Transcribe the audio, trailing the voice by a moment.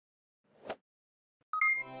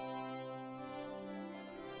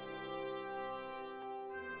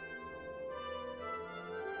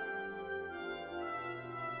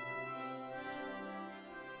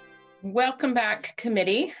Welcome back,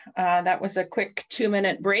 committee. That was a quick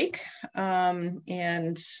 2-minute break,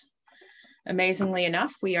 and amazingly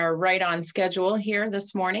enough, we are right on schedule here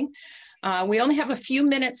this morning. We only have a few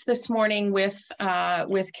minutes this morning with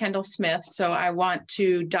Kendall Smith, so I want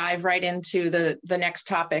to dive right into the next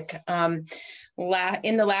topic. In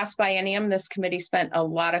the last biennium, this committee spent a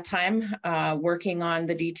lot of time working on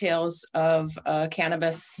the details of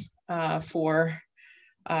cannabis for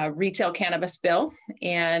retail cannabis bill.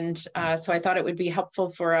 And so I thought it would be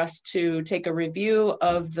helpful for us to take a review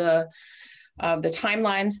of the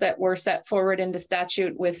timelines that were set forward into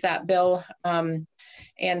statute with that bill.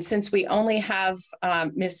 And since we only have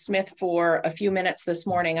Ms. Smith for a few minutes this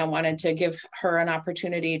morning, I wanted to give her an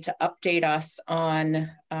opportunity to update us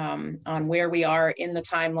on where we are in the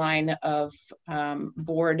timeline of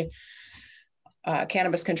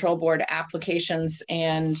Cannabis Control Board applications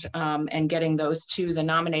and getting those to the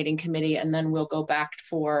nominating committee, and then we'll go back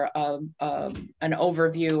for an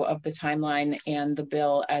overview of the timeline and the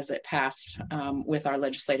bill as it passed with our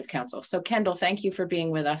legislative council. So Kendall, thank you for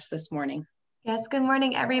being with us this morning. Yes, good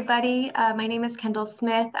morning, everybody. My name is Kendall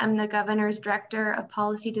Smith. I'm the Governor's Director of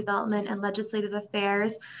Policy Development and Legislative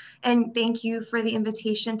Affairs. And thank you for the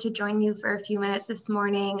invitation to join you for a few minutes this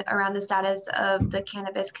morning around the status of the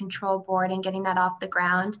Cannabis Control Board and getting that off the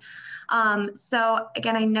ground. So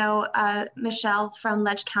again, I know Michelle from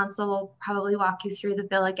Leg Council will probably walk you through the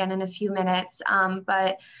bill again in a few minutes,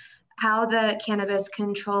 but how the Cannabis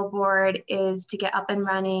Control Board is to get up and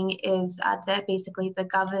running is that basically the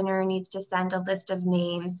governor needs to send a list of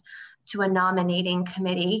names to a nominating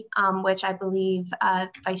committee, which I believe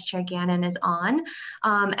Vice Chair Gannon is on.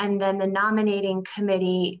 And then the nominating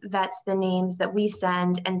committee vets the names that we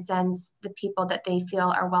send and sends the people that they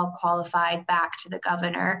feel are well qualified back to the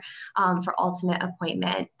governor for ultimate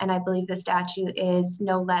appointment. And I believe the statute is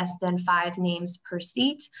no less than 5 names per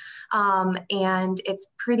seat. And it's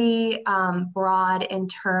pretty broad in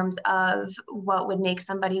terms of what would make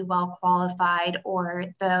somebody well qualified, or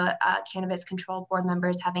the Cannabis Control Board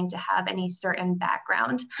members having to have any certain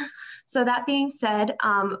background. So that being said,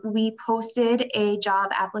 we posted a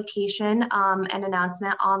job application and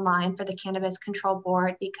announcement online for the Cannabis Control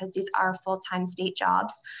Board because these are full-time state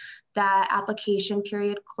jobs. That application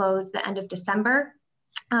period closed the end of December.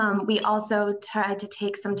 We also tried to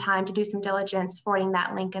take some time to do some diligence forwarding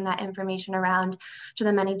that link and that information around to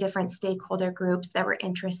the many different stakeholder groups that were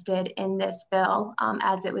interested in this bill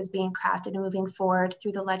as it was being crafted and moving forward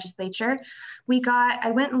through the legislature.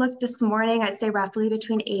 I went and looked this morning, I'd say roughly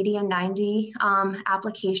between 80 and 90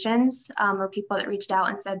 applications or people that reached out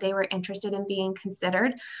and said they were interested in being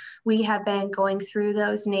considered. We have been going through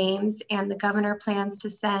those names, and the governor plans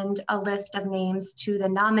to send a list of names to the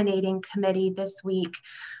nominating committee this week.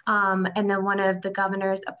 And then one of the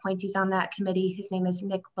governor's appointees on that committee, his name is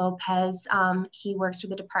Nick Lopez. He works for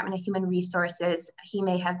the Department of Human Resources. He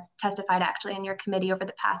may have testified actually in your committee over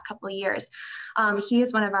the past couple of years. He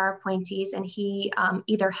is one of our appointees, and he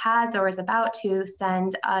either has or is about to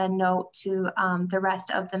send a note to the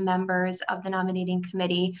rest of the members of the nominating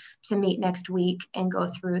committee to meet next week and go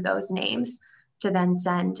through those names to then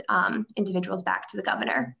send individuals back to the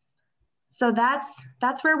governor. So that's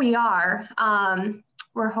where we are.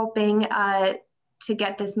 We're hoping to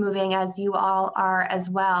get this moving as you all are as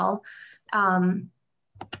well.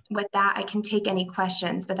 With that, I can take any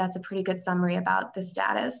questions, but that's a pretty good summary about the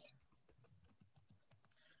status.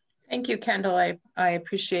 Thank you, Kendall. I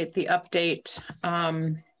appreciate the update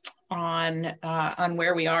on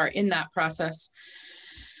where we are in that process.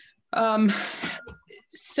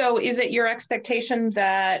 So is it your expectation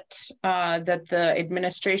that that the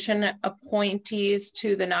administration appointees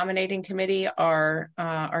to the nominating committee are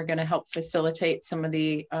going to help facilitate some of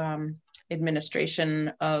the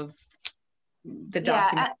administration of the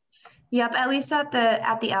document? Yep, at least at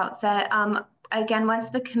the outset. Again, once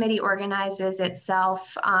the committee organizes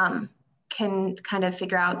itself, can kind of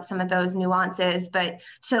figure out some of those nuances, but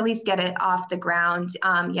to at least get it off the ground.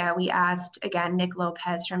 Yeah, we asked, again, Nick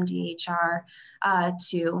Lopez from DHR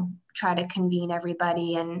to try to convene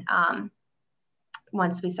everybody and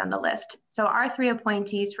once we send the list. So our 3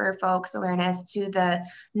 appointees, for folks' awareness, to the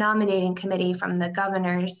nominating committee from the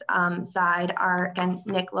governor's side are, again,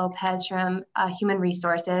 Nick Lopez from Human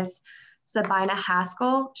Resources, Sabina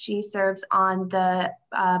Haskell. She serves on the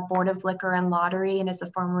Board of Liquor and Lottery and is a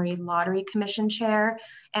former Lottery Commission chair,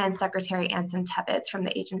 and Secretary Anson Tebbets from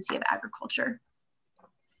the Agency of Agriculture.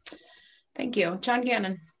 Thank you. John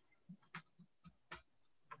Gannon.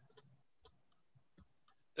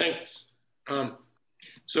 Thanks.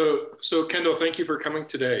 So Kendall, thank you for coming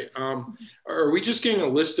today. Are we just getting a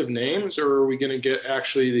list of names, or are we going to get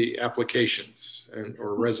actually the applications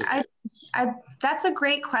or resumes? That's a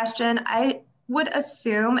great question. I would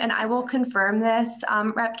assume, and I will confirm this,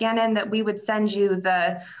 Rep. Gannon, that we would send you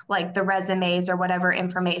the resumes or whatever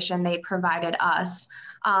information they provided us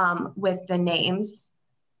with the names.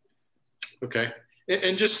 Okay.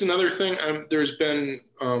 And just another thing, there's been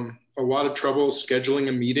a lot of trouble scheduling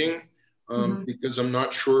a meeting because I'm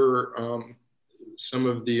not sure some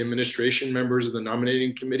of the administration members of the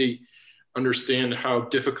nominating committee understand how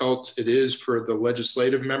difficult it is for the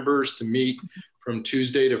legislative members to meet from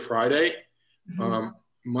Tuesday to Friday.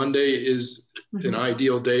 Monday is an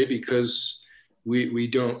ideal day because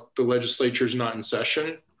the legislature's not in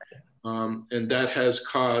session. And that has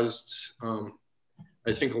caused,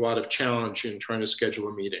 I think, a lot of challenge in trying to schedule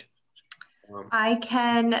a meeting. I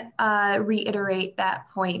can reiterate that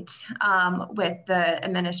point with the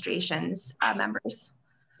administration's members.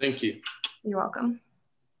 Thank you. You're welcome.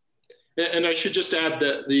 And I should just add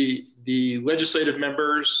that the legislative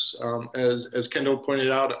members, as Kendall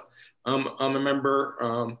pointed out, I'm a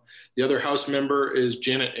member. The other House member is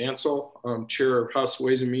Janet Ansell, Chair of House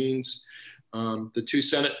Ways and Means. The two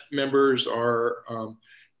Senate members are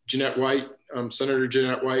Jeanette White, Senator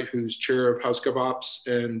Jeanette White, who's Chair of House GovOps,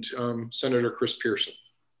 and Senator Chris Pearson.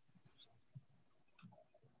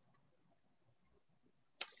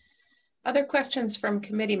 Other questions from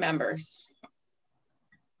committee members?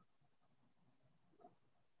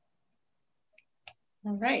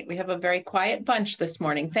 All right, we have a very quiet bunch this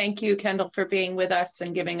morning. Thank you, Kendall, for being with us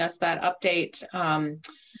and giving us that update.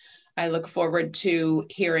 I look forward to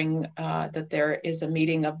hearing that there is a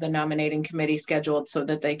meeting of the nominating committee scheduled so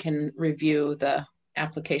that they can review the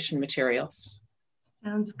application materials.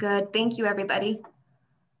 Sounds good. Thank you, everybody.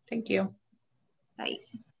 Thank you. Bye.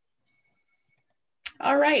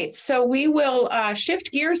 All right, so we will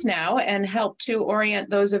shift gears now and help to orient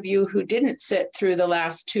those of you who didn't sit through the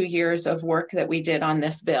last 2 years of work that we did on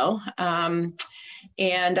this bill.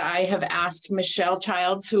 And I have asked Michelle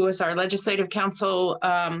Childs, who is our Legislative Council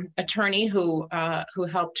attorney who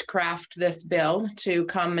helped craft this bill, to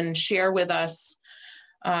come and share with us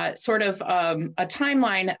sort of a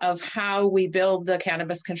timeline of how we build the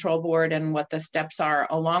Cannabis Control Board and what the steps are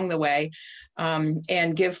along the way,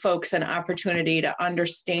 and give folks an opportunity to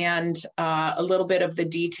understand a little bit of the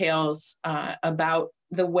details about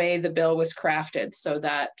the way the bill was crafted, so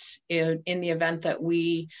that in the event that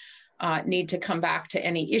we need to come back to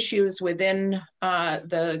any issues within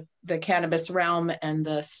the cannabis realm and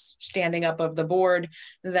the standing up of the board,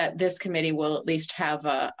 that this committee will at least have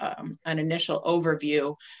an initial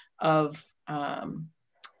overview of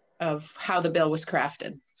how the bill was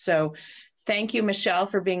crafted. So thank you, Michelle,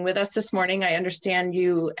 for being with us this morning. I understand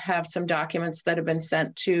you have some documents that have been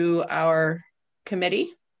sent to our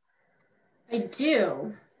committee. I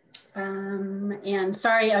do. And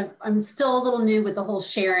sorry, I'm still a little new with the whole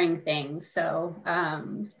sharing thing. So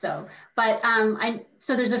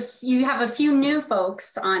there's you have a few new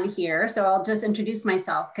folks on here. So I'll just introduce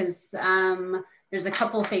myself because there's a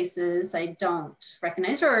couple faces I don't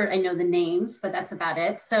recognize, or I know the names, but that's about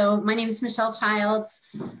it. So my name is Michelle Childs.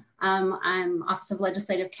 I'm Office of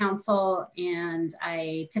Legislative Counsel, and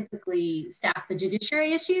I typically staff the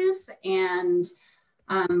judiciary issues. And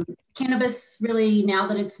cannabis, really, now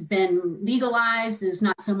that it's been legalized, is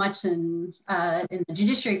not so much in the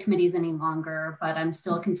judiciary committees any longer, but I'm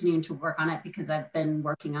still continuing to work on it because I've been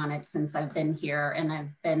working on it since I've been here, and I've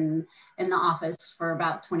been in the office for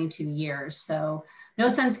about 22 years. So no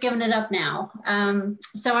sense giving it up now.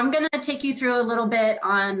 So I'm going to take you through a little bit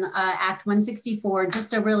on Act 164,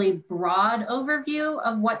 just a really broad overview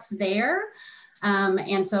of what's there.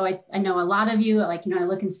 And so I know a lot of you, I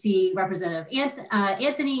look and see Representative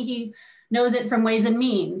Anthony, he knows it from Ways and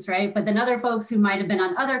Means, right? But then other folks who might have been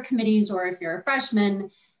on other committees, or if you're a freshman,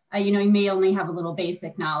 you may only have a little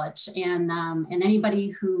basic knowledge. And anybody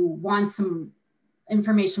who wants some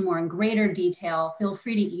information more in greater detail, feel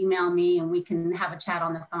free to email me and we can have a chat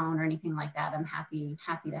on the phone or anything like that. I'm happy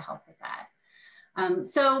to help with that.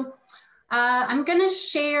 I'm going to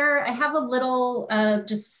share, I have a little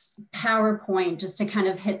just PowerPoint just to kind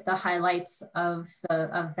of hit the highlights of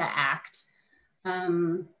the act.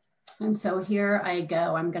 And so here I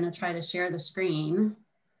go. I'm going to try to share the screen.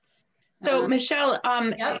 So Michelle,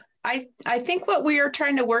 yep. I think what we are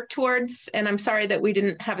trying to work towards, and I'm sorry that we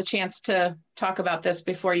didn't have a chance to talk about this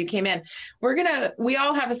before you came in. We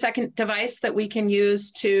all have a second device that we can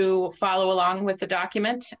use to follow along with the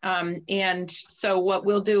document. And so what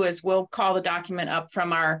we'll do is we'll call the document up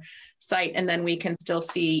from our site, and then we can still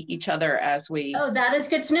see each other as we. Oh, that is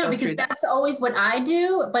good to know, because that's always what I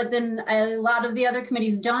do. But then a lot of the other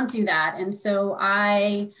committees don't do that. And so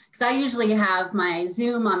because I usually have my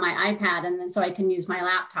Zoom on my iPad, and then so I can use my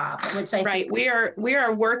laptop, which I think we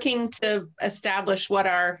are working to establish what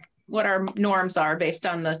our norms are based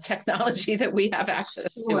on the technology that we have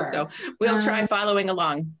access to. So we'll try following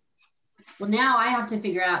along. Well, now I have to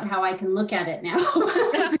figure out how I can look at it now.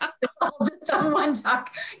 It's all just on one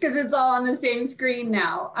talk, because it's all on the same screen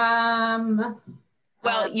now.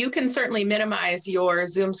 Well, you can certainly minimize your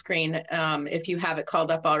Zoom screen if you have it called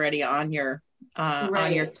up already on your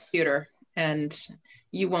computer, and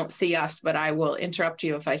you won't see us, but I will interrupt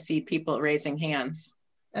you if I see people raising hands.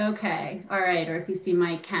 Okay, all right. Or if you see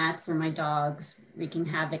my cats or my dogs wreaking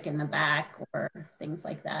havoc in the back or things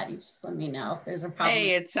like that, you just let me know if there's a problem.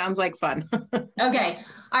 Hey, it sounds like fun. Okay,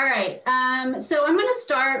 all right. So I'm going to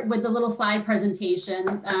start with the little slide presentation.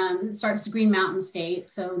 It starts Green Mountain State.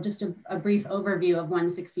 So just a brief overview of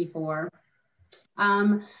 164.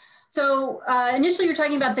 Initially you're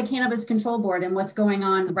talking about the Cannabis Control Board and what's going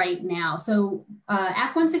on right now. So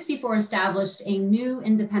Act 164 established a new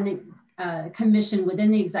independent commission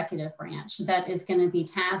within the executive branch that is going to be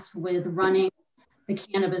tasked with running the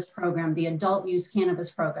cannabis program, the adult use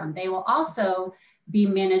cannabis program. They will also be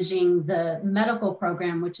managing the medical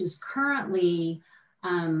program, which is currently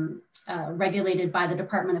regulated by the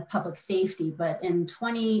Department of Public Safety, but in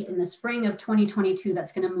the spring of 2022,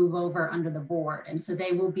 that's going to move over under the board. And so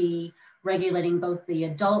they will be regulating both the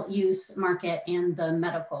adult use market and the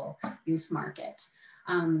medical use market.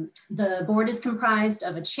 The board is comprised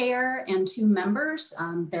of a chair and 2 members.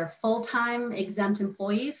 They're full-time exempt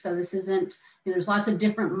employees. So this isn't, there's lots of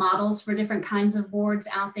different models for different kinds of boards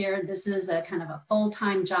out there. This is a kind of a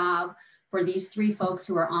full-time job for these 3 folks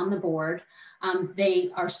who are on the board. They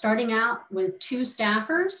are starting out with 2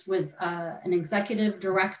 staffers, with an executive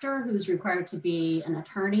director who's required to be an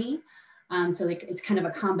attorney. So it's kind of a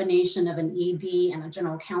combination of an ED and a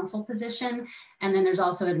general counsel position. And then there's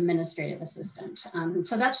also an administrative assistant. And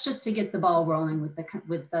so that's just to get the ball rolling with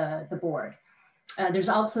the board. There's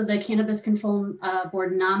also the Cannabis Control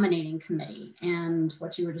Board Nominating Committee, and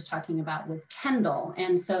what you were just talking about with Kendall.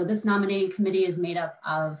 And so this nominating committee is made up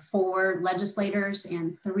of 4 legislators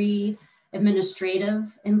and 3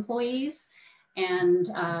 administrative employees. And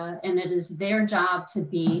it is their job to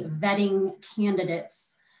be vetting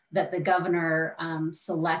candidates that the governor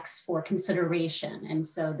selects for consideration. And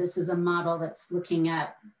so this is a model that's looking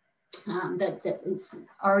at, that is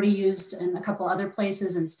already used in a couple other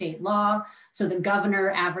places in state law. So the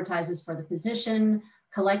governor advertises for the position,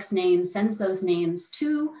 collects names, sends those names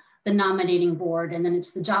to the nominating board, and then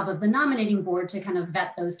it's the job of the nominating board to kind of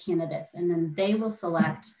vet those candidates. And then they will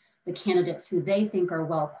select the candidates who they think are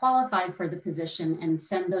well qualified for the position and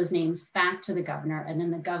send those names back to the governor. And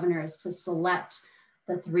then the governor is to select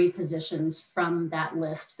the 3 positions from that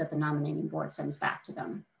list that the nominating board sends back to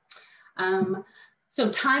them. So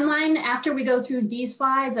timeline, after we go through these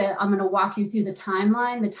slides, I'm going to walk you through the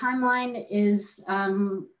timeline. The timeline is,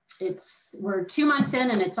 we're 2 months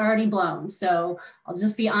in and it's already blown. So I'll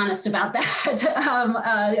just be honest about that.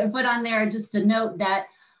 I put on there just a note that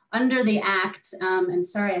under the act, and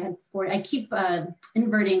sorry, I keep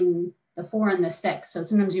inverting the 4 and the 6. So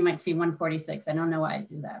sometimes you might see 146. I don't know why I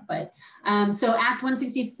do that, but so Act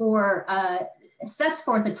 164 sets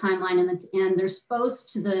forth a timeline, and they're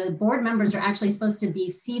supposed to, the board members are actually supposed to be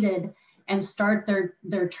seated and start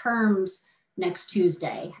their terms next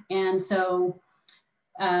Tuesday. And so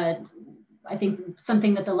I think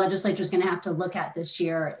something that the legislature is going to have to look at this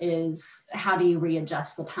year is how do you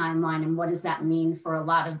readjust the timeline, and what does that mean for a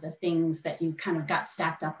lot of the things that you've kind of got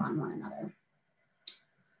stacked up on one another.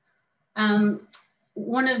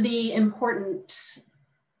 One of the important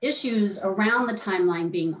issues around the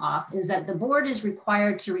timeline being off is that the board is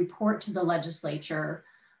required to report to the legislature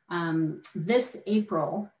this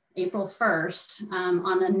April 1st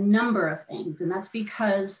on a number of things. And that's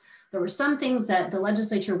because there were some things that the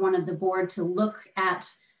legislature wanted the board to look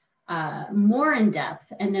at more in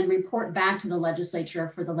depth and then report back to the legislature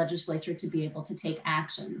for the legislature to be able to take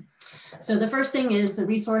action. So the first thing is the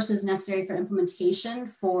resources necessary for implementation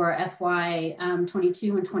for FY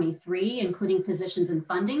 22 and 23, including positions and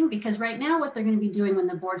funding, because right now what they're going to be doing when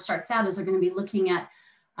the board starts out is they're going to be looking at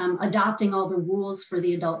adopting all the rules for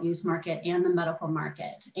the adult use market and the medical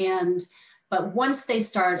market. And But once they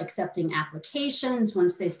start accepting applications,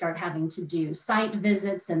 once they start having to do site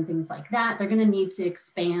visits and things like that, they're going to need to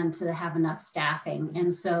expand to have enough staffing.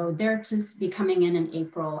 And so they're just be coming in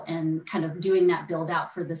April and kind of doing that build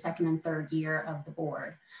out for the second and third year of the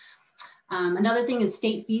board. Another thing is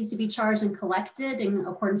state fees to be charged and collected in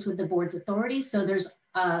accordance with the board's authority. So there's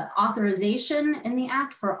authorization in the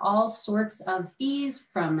Act for all sorts of fees,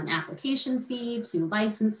 from an application fee to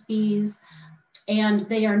license fees. And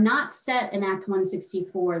they are not set in Act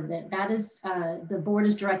 164. That is, the board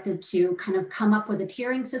is directed to kind of come up with a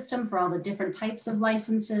tiering system for all the different types of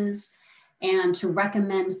licenses and to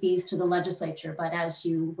recommend fees to the legislature. But as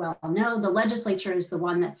you well know, the legislature is the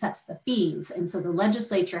one that sets the fees. And so the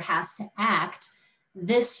legislature has to act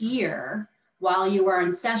this year while you are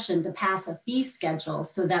in session to pass a fee schedule,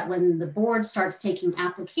 so that when the board starts taking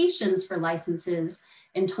applications for licenses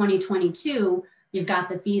in 2022, you've got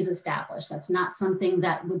the fees established. That's not something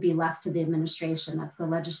that would be left to the administration. That's the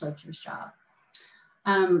legislature's job.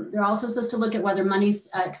 They're also supposed to look at whether monies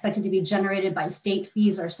expected to be generated by state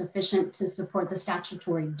fees are sufficient to support the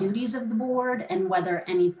statutory duties of the board, and whether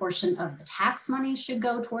any portion of the tax money should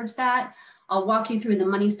go towards that. I'll walk you through the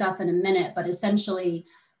money stuff in a minute, but essentially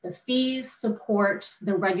the fees support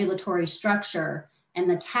the regulatory structure and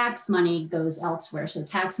the tax money goes elsewhere. So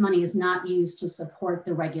tax money is not used to support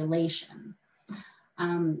the regulation.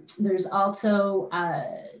 There's also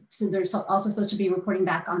supposed to be reporting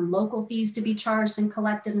back on local fees to be charged and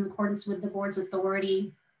collected in accordance with the board's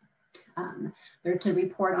authority. They're to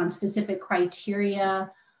report on specific criteria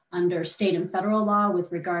under state and federal law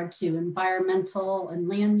with regard to environmental and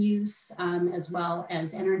land use, as well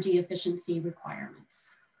as energy efficiency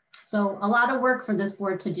requirements. So a lot of work for this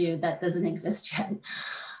board to do that doesn't exist yet.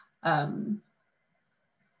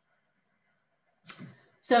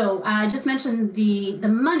 So I just mentioned the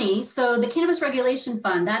money. So the Cannabis Regulation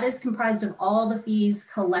Fund, that is comprised of all the fees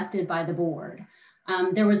collected by the board.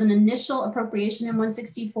 There was an initial appropriation in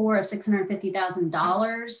 164 of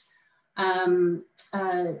 $650,000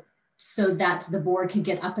 so that the board could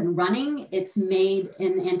get up and running. It's made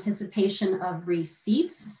in anticipation of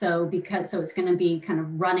receipts. So it's going to be kind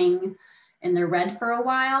of running in the red for a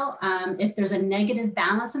while. If there's a negative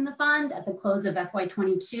balance in the fund at the close of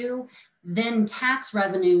FY22, then tax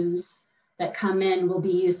revenues that come in will be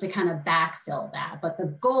used to kind of backfill that. But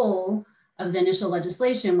the goal of the initial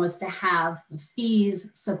legislation was to have the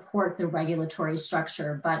fees support the regulatory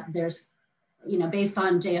structure. But there's, based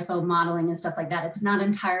on JFO modeling and stuff like that, it's not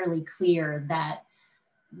entirely clear that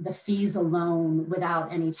the fees alone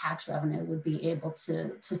without any tax revenue would be able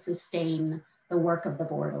to sustain the work of the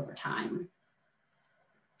board over time.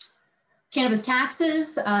 Cannabis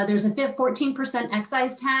taxes, there's a 14%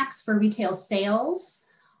 excise tax for retail sales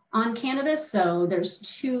on cannabis. So there's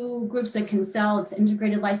two groups that can sell. It's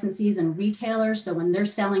integrated licensees and retailers. So when they're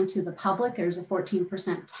selling to the public, there's a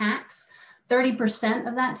 14% tax. 30%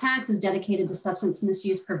 of that tax is dedicated to substance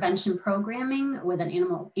misuse prevention programming with an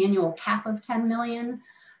annual cap of 10 million.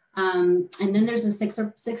 And then there's a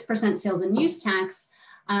 6% sales and use tax,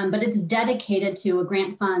 but it's dedicated to a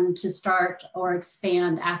grant fund to start or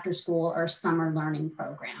expand after school or summer learning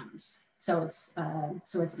programs. So it's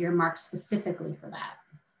earmarked specifically for that.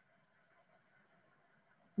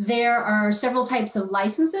 There are several types of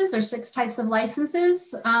licenses. There's 6 types of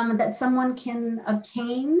licenses that someone can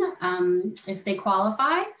obtain if they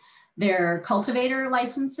qualify. There are cultivator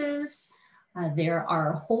licenses. There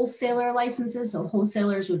are wholesaler licenses. So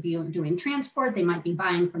wholesalers would be doing transport. They might be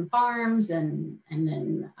buying from farms and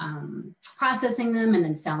then processing them and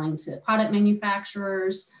then selling to product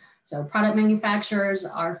manufacturers. So product manufacturers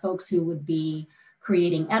are folks who would be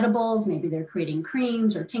creating edibles. Maybe they're creating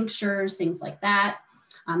creams or tinctures, things like that.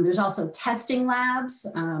 There's also testing labs.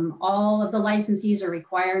 All of the licensees are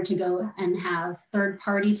required to go and have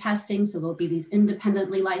third-party testing. So there'll be these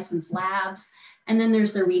independently licensed labs. And then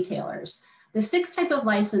there's the retailers. The 6th type of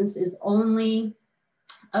license is only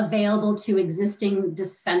available to existing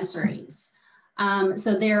dispensaries.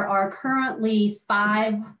 So there are currently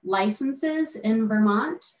 5 licenses in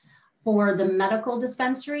Vermont for the medical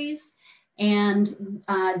dispensaries. And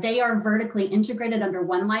they are vertically integrated under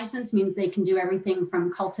one license, means they can do everything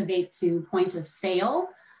from cultivate to point of sale.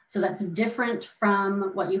 So that's different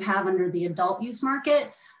from what you have under the adult use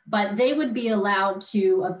market, but they would be allowed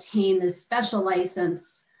to obtain this special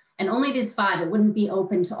license, and only these 5. It wouldn't be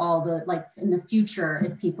open to all the, like in the future,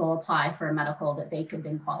 if people apply for a medical, that they could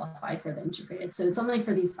then qualify for the integrated. So it's only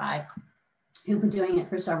for these 5 who've been doing it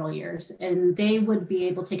for several years, and they would be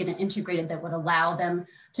able to get an integrated that would allow them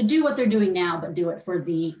to do what they're doing now, but do it for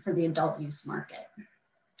the adult use market.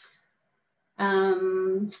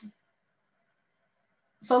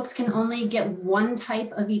 folks can only get one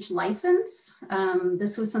type of each license.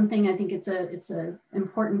 This was something, I think it's a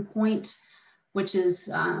important point, which is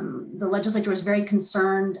the legislature was very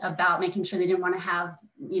concerned about making sure they didn't want to have,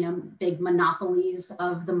 big monopolies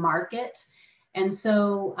of the market. And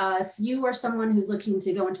so if you are someone who's looking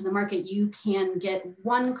to go into the market, you can get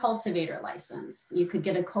one cultivator license. You could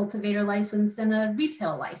get a cultivator license and a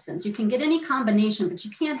retail license. You can get any combination, but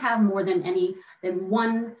you can't have more than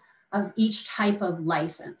one of each type of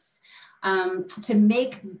license. To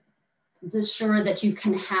make sure that you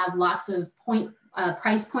can have lots of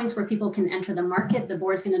price points where people can enter the market, the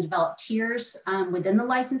board's going to develop tiers within the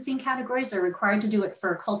licensing categories. They're required to do it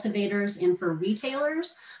for cultivators and for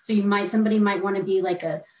retailers. So somebody might want to be like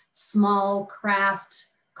a small craft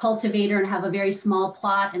cultivator and have a very small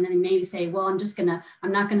plot, and then maybe say, well, I'm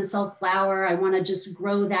not gonna sell flower. I want to just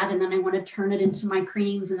grow that, and then I want to turn it into my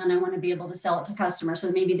creams, and then I want to be able to sell it to customers.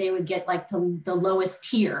 So maybe they would get like the lowest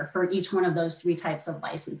tier for each one of those 3 types of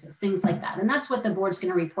licenses, things like that. And that's what the board's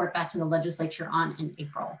going to report back to the legislature on in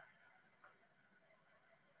April.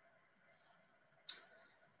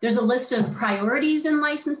 There's a list of priorities in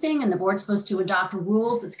licensing, and the board's supposed to adopt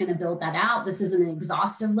rules that's going to build that out. This isn't an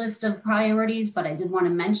exhaustive list of priorities, but I did want to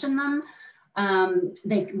mention them.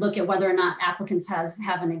 They look at whether or not applicants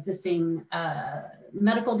have an existing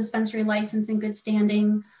medical dispensary license in good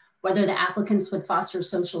standing, whether the applicants would foster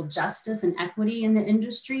social justice and equity in the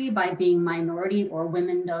industry by being minority or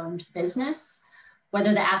women-owned business,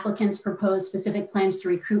 whether the applicants propose specific plans to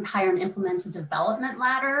recruit, hire, and implement a development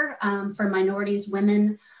ladder for minorities,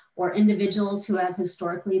 women, or individuals who have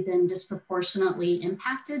historically been disproportionately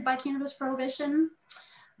impacted by cannabis prohibition.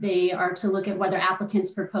 They are to look at whether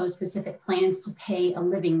applicants propose specific plans to pay a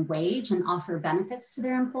living wage and offer benefits to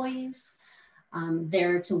their employees.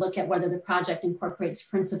 They're to look at whether the project incorporates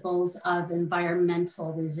principles of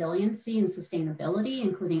environmental resiliency and sustainability,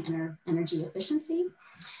 including energy efficiency.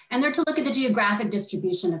 And they're to look at the geographic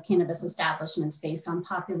distribution of cannabis establishments based on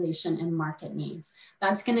population and market needs.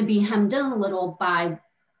 That's going to be hemmed in a little by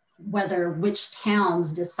which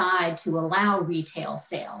towns decide to allow retail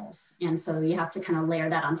sales. And so you have to kind of layer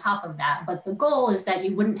that on top of that. But the goal is that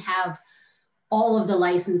you wouldn't have all of the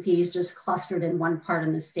licensees just clustered in one part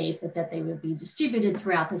of the state, but that they would be distributed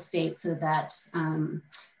throughout the state so that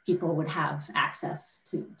people would have access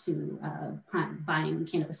to buying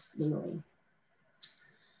cannabis legally.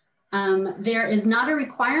 There is not a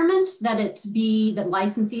requirement that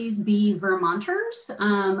licensees be Vermonters,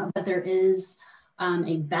 but there is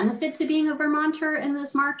a benefit to being a Vermonter in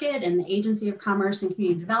this market, and the Agency of Commerce and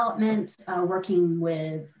Community Development, working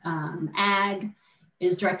with AG,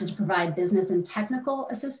 is directed to provide business and technical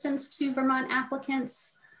assistance to Vermont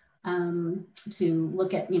applicants to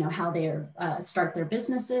look at how they start their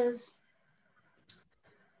businesses.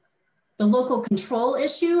 The local control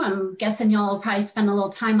issue, I'm guessing y'all will probably spend a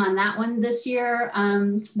little time on that one this year.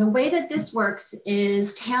 The way that this works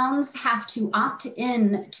is towns have to opt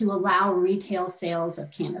in to allow retail sales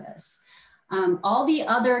of cannabis. All the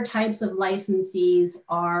other types of licensees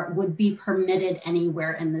would be permitted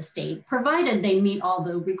anywhere in the state, provided they meet all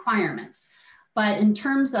the requirements. But in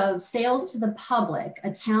terms of sales to the public,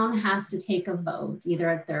 a town has to take a vote,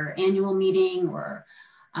 either at their annual meeting or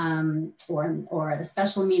at a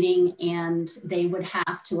special meeting, and they would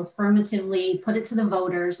have to affirmatively put it to the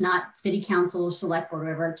voters, not city council, select board,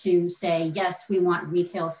 whatever, to say, yes, we want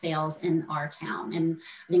retail sales in our town. And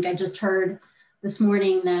I think I just heard this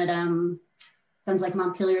morning that sounds like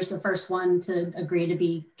Montpelier is the first one to agree to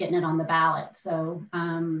be getting it on the ballot. So,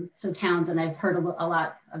 so towns, and I've heard a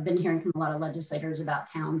lot, I've been hearing from a lot of legislators about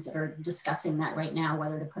towns that are discussing that right now,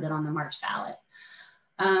 whether to put it on the March ballot.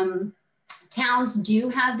 Towns do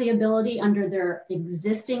have the ability under their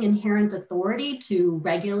existing inherent authority to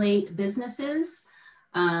regulate businesses.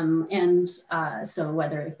 So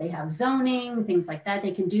whether if they have zoning, things like that,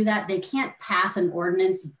 they can do that. They can't pass an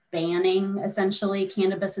ordinance banning essentially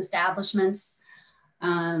cannabis establishments.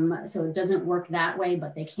 So it doesn't work that way,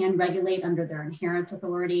 but they can regulate under their inherent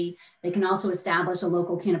authority. They can also establish a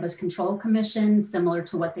local cannabis control commission, similar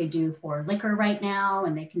to what they do for liquor right now,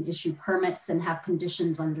 and they can issue permits and have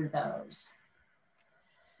conditions under those.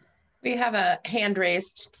 We have a hand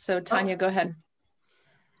raised, so Tanya, go ahead.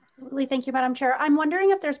 Absolutely, thank you, Madam Chair. I'm wondering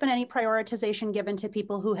if there's been any prioritization given to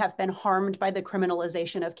people who have been harmed by the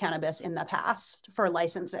criminalization of cannabis in the past for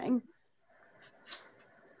licensing.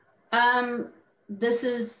 This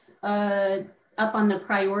is up on the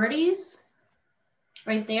priorities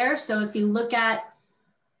right there. So if you look at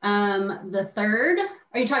the third,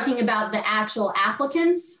 are you talking about the actual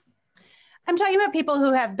applicants? I'm talking about people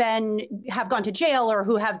who have gone to jail or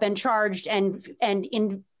who have been charged and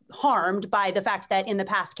harmed by the fact that in the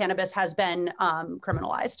past cannabis has been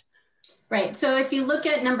criminalized. Right. So if you look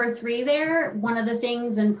at number 3 there, one of the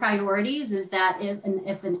things in priorities is that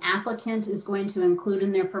if an applicant is going to include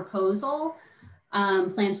in their proposal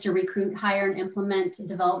plans to recruit, hire, and implement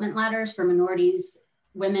development ladders for minorities,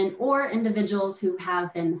 women, or individuals who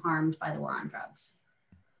have been harmed by the war on drugs.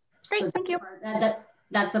 Great, so thank you.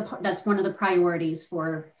 That's one of the priorities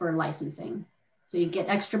for licensing. So you get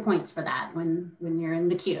extra points for that when you're in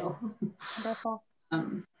the queue. Wonderful.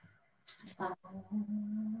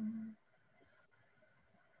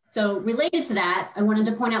 So related to that, I wanted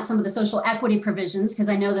to point out some of the social equity provisions because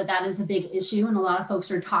I know that that is a big issue and a lot of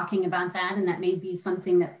folks are talking about that, and that may be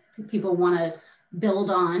something that people want to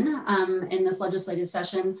build on in this legislative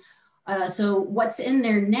session. So what's in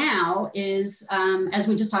there now is, as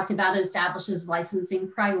we just talked about, it establishes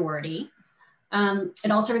licensing priority.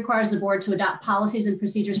 It also requires the board to adopt policies and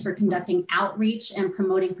procedures for conducting outreach and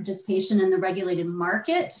promoting participation in the regulated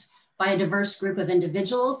market by a diverse group of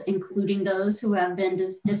individuals, including those who have been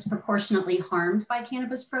disproportionately harmed by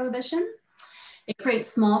cannabis prohibition. It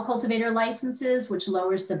creates small cultivator licenses, which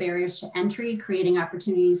lowers the barriers to entry, creating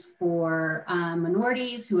opportunities for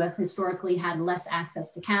minorities who have historically had less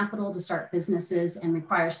access to capital to start businesses, and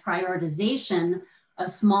requires prioritization of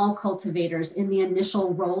small cultivators in the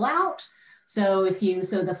initial rollout. So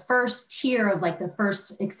the first tier of like the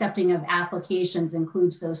first accepting of applications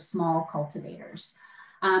includes those small cultivators.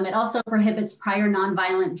 It also prohibits prior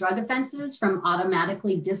nonviolent drug offenses from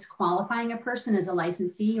automatically disqualifying a person as a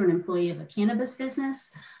licensee or an employee of a cannabis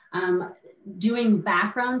business. Doing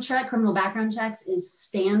criminal background checks is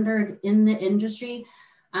standard in the industry.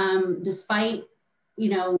 Despite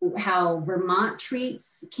how Vermont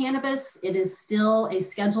treats cannabis, it is still a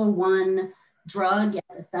Schedule I drug at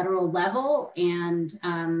the federal level. And,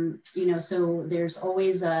 so there's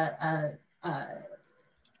always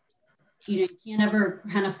you can't ever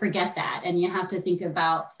kind of forget that. And you have to think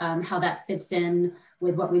about how that fits in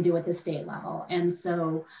with what we do at the state level. And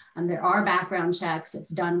so there are background checks.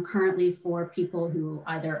 It's done currently for people who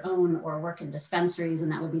either own or work in dispensaries,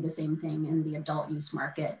 and that would be the same thing in the adult use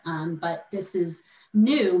market. But this is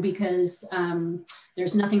new because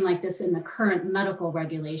there's nothing like this in the current medical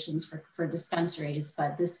regulations for dispensaries,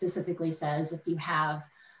 but this specifically says if you have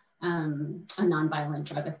a nonviolent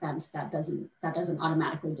drug offense, that doesn't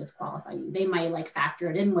automatically disqualify you. They might like factor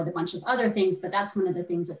it in with a bunch of other things, but that's one of the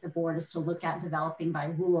things that the board is to look at developing by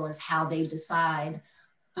rule, is how they decide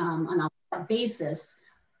on a basis,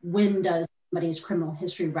 when does somebody's criminal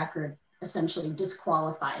history record essentially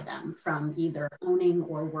disqualify them from either owning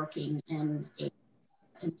or working in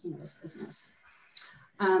cannabis business.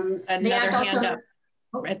 Another hand up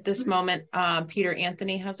at this moment. Peter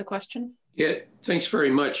Anthony has a question. Yeah, thanks very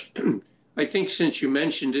much. I think since you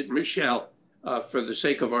mentioned it, Michelle, for the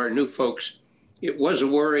sake of our new folks, it was a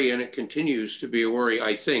worry and it continues to be a worry,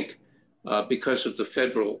 I think, because of the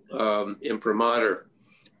federal imprimatur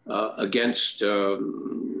against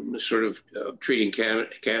treating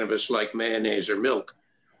cannabis like mayonnaise or milk.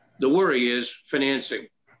 The worry is financing,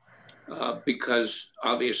 because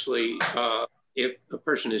obviously if a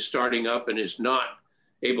person is starting up and is not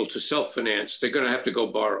able to self-finance, they're going to have to go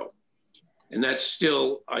borrow. And that's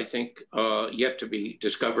still, I think, yet to be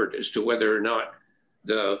discovered as to whether or not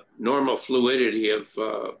the normal fluidity of,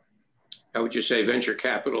 how would you say, venture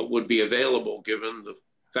capital would be available given the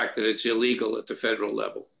fact that it's illegal at the federal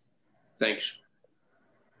level. Thanks.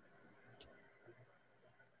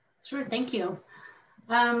 Sure, thank you.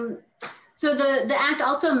 So the Act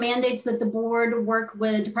also mandates that the board work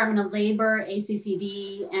with Department of Labor,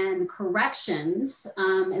 ACCD, and Corrections,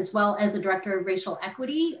 as well as the Director of Racial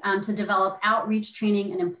Equity, to develop outreach,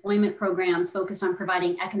 training, and employment programs focused on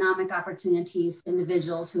providing economic opportunities to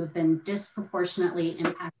individuals who have been disproportionately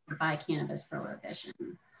impacted by cannabis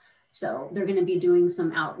prohibition. So they're going to be doing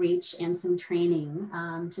some outreach and some training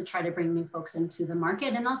to try to bring new folks into the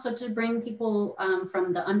market, and also to bring people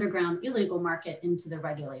from the underground illegal market into the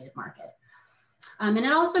regulated market. And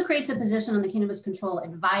it also creates a position on the Cannabis Control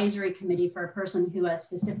Advisory Committee for a person who has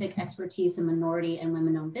specific expertise in minority and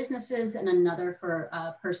women-owned businesses, and another for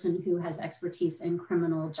a person who has expertise in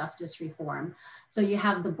criminal justice reform. So you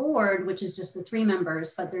have the board, which is just the 3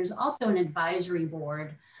 members, but there's also an advisory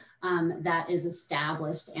board that is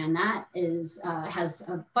established, and that is has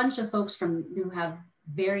a bunch of folks who have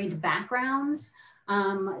varied backgrounds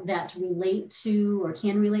that relate to or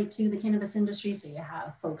can relate to the cannabis industry. So you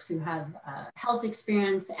have folks who have health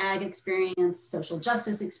experience, ag experience, social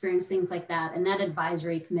justice experience, things like that. And that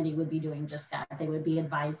advisory committee would be doing just that. They would be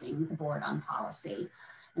advising the board on policy.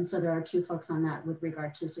 And so there are 2 folks on that with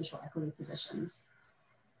regard to social equity positions.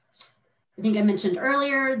 I think I mentioned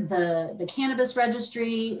earlier, the cannabis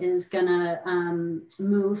registry is gonna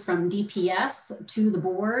move from DPS to the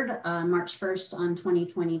board March 1st on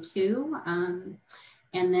 2022.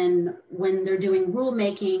 And then when they're doing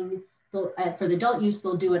rulemaking for the adult use,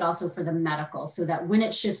 they'll do it also for the medical, so that when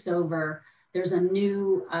it shifts over, there's a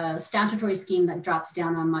new statutory scheme that drops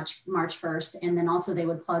down on March 1st. And then also they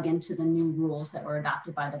would plug into the new rules that were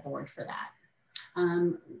adopted by the board for that.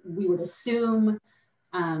 We would assume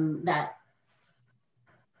that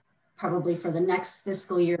probably for the next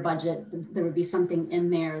fiscal year budget, there would be something in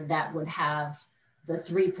there that would have the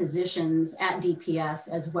 3 positions at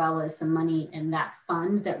DPS, as well as the money in that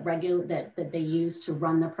fund that they use to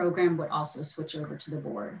run the program would also switch over to the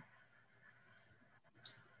board.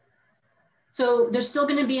 So there's still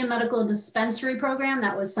going to be a medical dispensary program.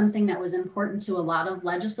 That was something that was important to a lot of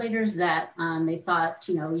legislators, that they thought,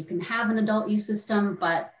 you know, you can have an adult use system,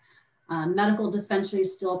 but medical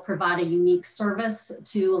dispensaries still provide a unique service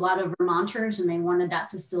to a lot of Vermonters, and they wanted that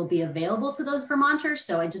to still be available to those Vermonters.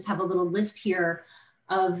 So I just have a little list here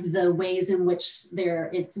of the ways in which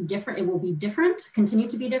it's different. It will be different, continue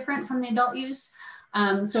to be different from the adult use.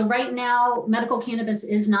 So right now, medical cannabis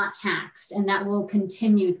is not taxed, and that will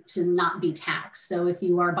continue to not be taxed. So if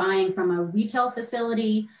you are buying from a retail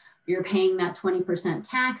facility, you're paying that 20%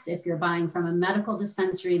 tax. If you're buying from a medical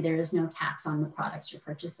dispensary, there is no tax on the products you're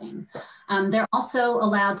purchasing. They're also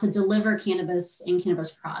allowed to deliver cannabis and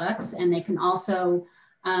cannabis products, and they can also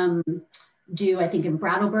I think in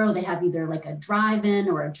Brattleboro, they have either like a drive-in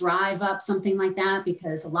or a drive-up, something like that,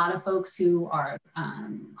 because a lot of folks who are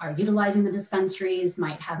utilizing the dispensaries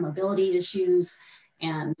might have mobility issues.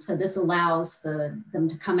 And so this allows them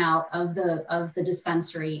to come out of the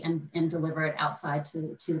dispensary and deliver it outside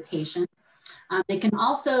to the patient. They can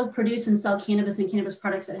also produce and sell cannabis and cannabis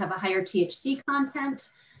products that have a higher THC content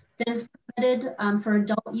than is permitted for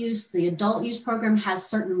adult use. The adult use program has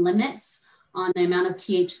certain limits on the amount of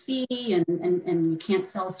THC, and you can't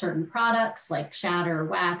sell certain products like shatter,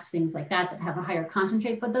 wax, things like that have a higher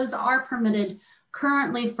concentrate, but those are permitted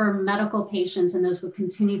currently for medical patients, and those would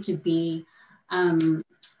continue to be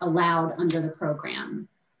allowed under the program.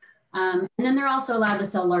 And then they're also allowed to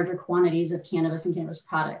sell larger quantities of cannabis and cannabis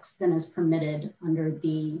products than is permitted under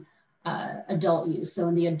the adult use. So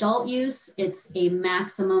in the adult use, it's a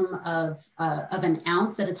maximum of an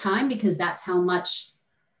ounce at a time, because that's how much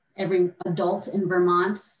every adult in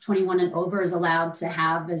Vermont 21 and over is allowed to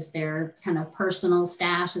have as their kind of personal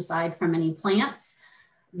stash, aside from any plants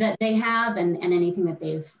that they have and anything that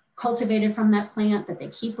they've cultivated from that plant that they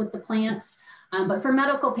keep with the plants. But for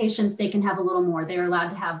medical patients, they can have a little more. They're allowed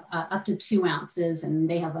to have up to 2 ounces, and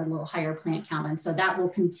they have a little higher plant count. And so that will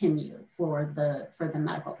continue for the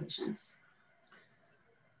medical patients.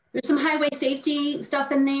 There's some highway safety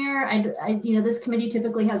stuff in there. This committee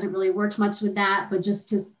typically hasn't really worked much with that, but just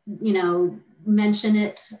to, mention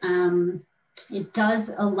it, it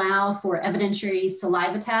does allow for evidentiary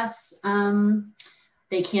saliva tests.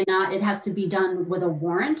 It has to be done with a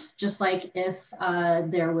warrant, just like if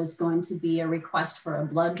there was going to be a request for a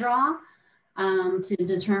blood draw to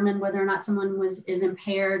determine whether or not someone is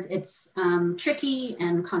impaired. It's tricky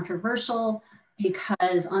and controversial,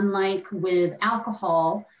 because unlike with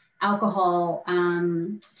alcohol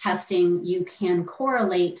testing, you can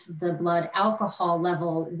correlate the blood alcohol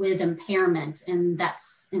level with impairment, and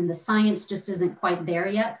the science just isn't quite there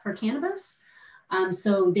yet for cannabis.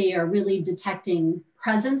 So they are really detecting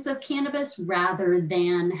presence of cannabis rather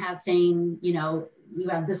than saying, you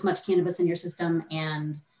have this much cannabis in your system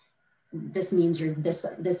and this means you're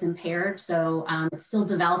this impaired. So it's still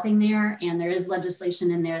developing there, and there is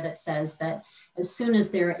legislation in there that says that as soon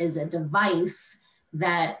as there is a device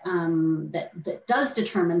that does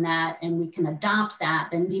determine that, and we can adopt that,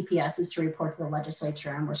 then DPS is to report to the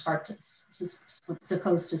legislature, and we're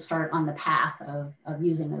supposed to start on the path of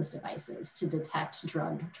using those devices to detect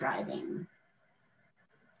drug driving.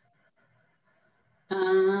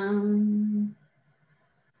 I'm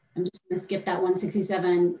just going to skip that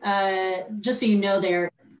 167, just so you know there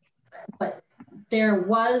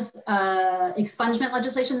was expungement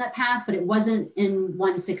legislation that passed, but it wasn't in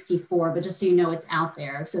 164, but just so you know, it's out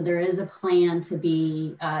there. So there is a plan to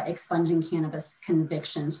be expunging cannabis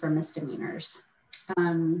convictions for misdemeanors.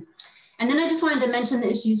 And then I just wanted to mention the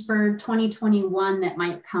issues for 2021 that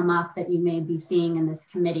might come up that you may be seeing in this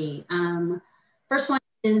committee. First one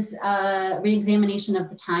is reexamination of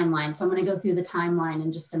the timeline. So I'm going to go through the timeline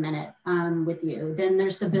in just a minute with you. Then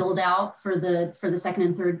there's the build out for the second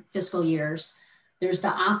and third fiscal years. There's the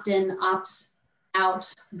opt-in,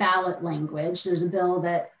 opt-out ballot language. There's a bill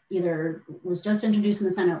that either was just introduced in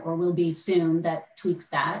the Senate or will be soon that tweaks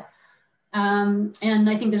that. And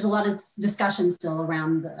I think there's a lot of discussion still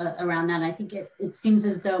around around that. I think it seems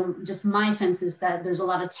as though, just my sense is that there's a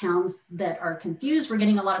lot of towns that are confused. We're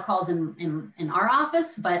getting a lot of calls in our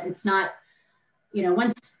office, but it's not, you know,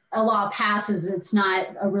 once a law passes, it's not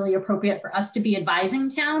really appropriate for us to be advising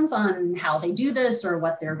towns on how they do this or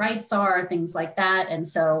what their rights are, things like that. And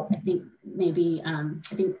so I think maybe,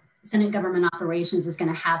 I think Senate Government Operations is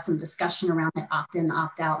going to have some discussion around the opt-in,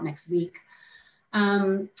 opt-out next week.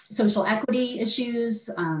 Social equity issues,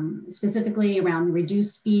 specifically around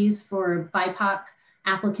reduced fees for BIPOC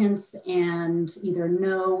applicants and either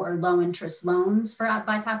no or low interest loans for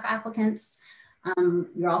BIPOC applicants.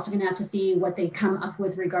 You're also going to have to see what they come up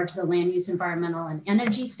with regard to the land use, environmental, and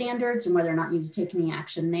energy standards and whether or not you take any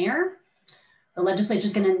action there. The legislature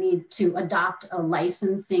is going to need to adopt a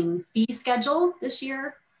licensing fee schedule this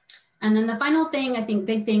year. And then the final thing, I think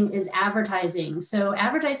big thing, is advertising. So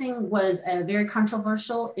advertising was a very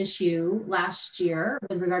controversial issue last year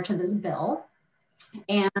with regard to this bill.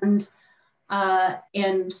 And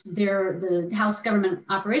the House Government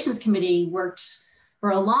Operations Committee worked for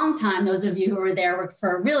a long time. Those of you who were there worked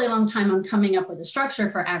for a really long time on coming up with a structure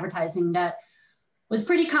for advertising that was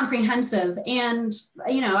pretty comprehensive. And,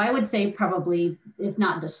 you know, I would say probably, if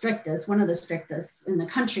not the strictest, one of the strictest in the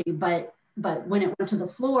country, but when it went to the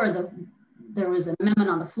floor, there was an amendment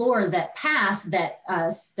on the floor that passed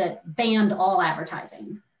that banned all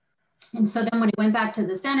advertising. And so then when it went back to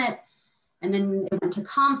the Senate and then it went to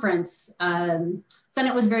conference,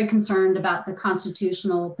 Senate was very concerned about the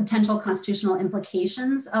potential constitutional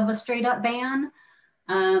implications of a straight up ban.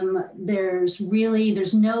 There's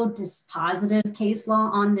no dispositive case law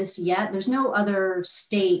on this yet. There's no other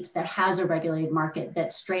state that has a regulated market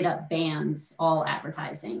that straight up bans all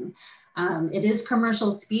advertising. It is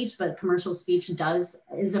commercial speech, but commercial speech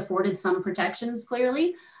is afforded some protections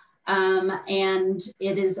clearly. And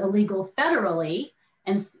it is illegal federally.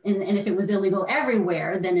 And if it was illegal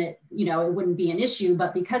everywhere, then it wouldn't be an issue.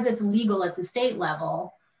 But because it's legal at the state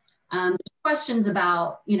level, there's questions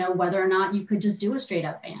about, whether or not you could just do a straight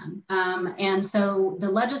up ban. And so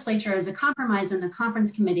the legislature, as a compromise in the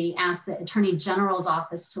conference committee, asked the Attorney General's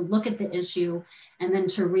office to look at the issue and then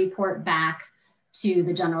to report back to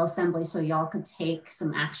the General Assembly so y'all could take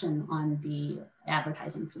some action on the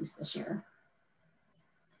advertising piece this year.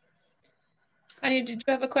 Anya, did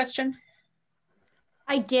you have a question?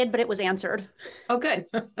 I did, but it was answered. Oh, good.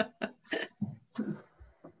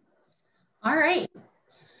 All right.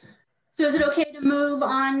 So is it okay to move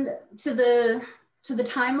on to the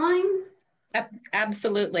timeline?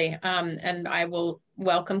 Absolutely. And I will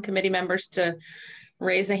welcome committee members to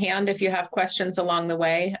raise a hand if you have questions along the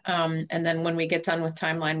way. And then when we get done with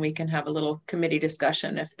timeline, we can have a little committee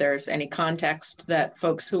discussion if there's any context that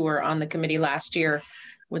folks who were on the committee last year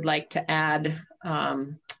would like to add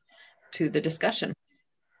to the discussion.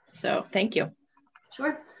 So thank you.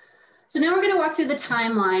 Sure. So now we're going to walk through the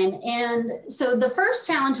timeline. And so the first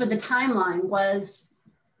challenge with the timeline was,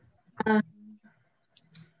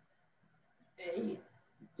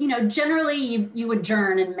 generally you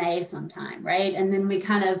adjourn in May sometime, right? And then we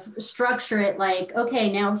kind of structure it like,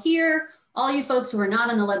 okay, now here, all you folks who are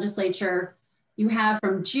not in the legislature, you have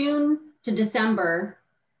from June to December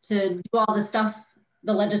to do all the stuff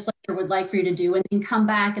the legislature would like for you to do, and then come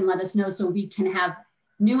back and let us know so we can have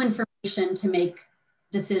new information to make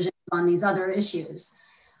decisions on these other issues.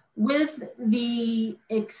 With the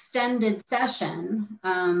extended session,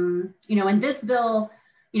 and this bill,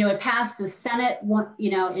 it passed the Senate,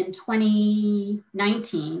 in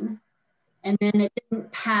 2019, and then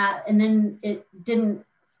it didn't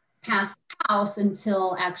pass the House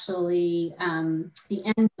until actually the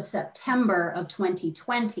end of September of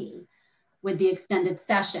 2020 with the extended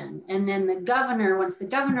session. And then the governor, once the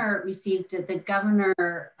governor received it, the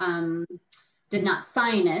governor did not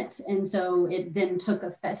sign it. And so it then took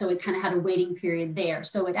effect. So it kind of had a waiting period there.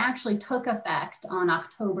 So it actually took effect on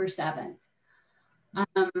October 7th.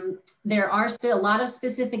 There are still a lot of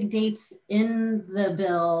specific dates in the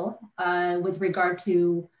bill with regard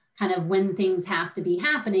to kind of when things have to be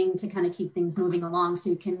happening to kind of keep things moving along so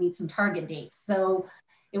you can meet some target dates. So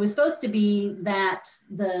it was supposed to be that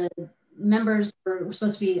the members were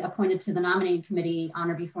supposed to be appointed to the nominating committee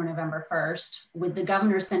on or before November 1st, with the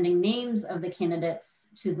governor sending names of the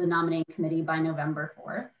candidates to the nominating committee by November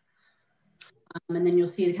 4th. And then you'll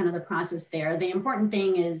see kind of the process there. The important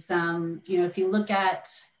thing is, if you look at,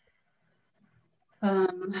 I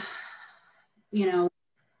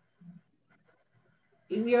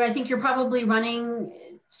think you're probably running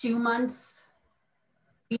 2 months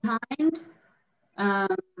behind.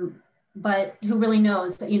 But who really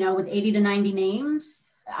knows, with 80 to 90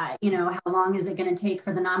 names, you know, how long is it going to take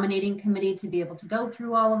for the nominating committee to be able to go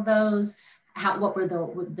through all of those? What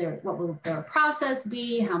will their process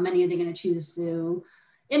be? How many are they going to choose to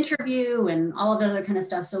interview and all of the other kind of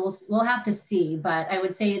stuff? So we'll have to see, but I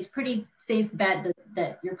would say it's pretty safe bet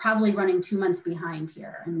that you're probably running 2 months behind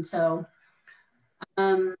here. And so.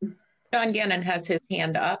 John Gannon has his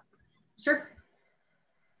hand up. Sure.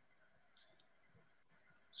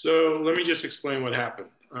 So let me just explain what happened.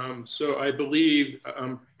 So I believe,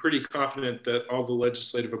 I'm pretty confident that all the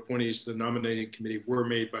legislative appointees to the nominating committee were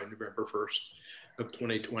made by November 1st of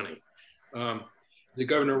 2020. The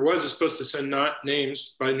governor was supposed to send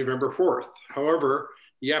names by November 4th. However,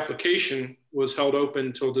 the application was held open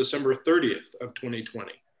until December 30th of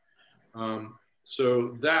 2020.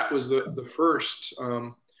 So that was the first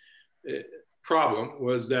problem,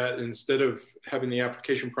 was that instead of having the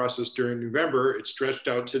application process during November, it stretched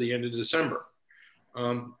out to the end of December.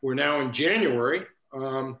 We're now in January,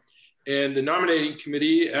 and the nominating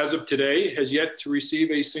committee, as of today, has yet to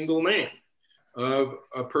receive a single name of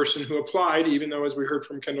a person who applied, even though, as we heard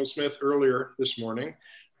from Kendall Smith earlier this morning,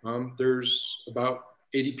 there's about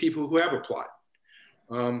 80 people who have applied.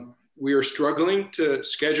 We are struggling to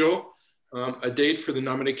schedule a date for the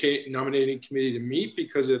nominating committee to meet,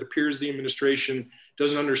 because it appears the administration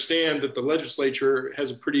doesn't understand that the legislature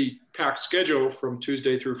has a pretty packed schedule from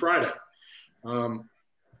Tuesday through Friday. All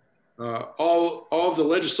of the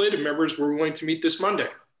legislative members were willing to meet this Monday.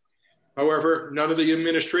 However, none of the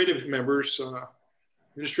administration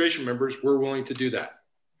members were willing to do that.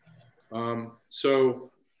 So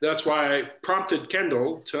that's why I prompted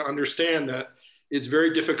Kendall to understand that it's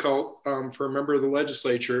very difficult for a member of the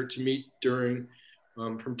legislature to meet during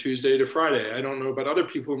from Tuesday to Friday. I don't know about other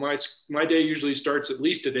people. My day usually starts at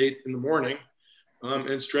least at 8 in the morning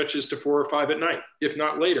and stretches to 4 or 5 at night, if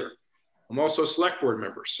not later. I'm also a select board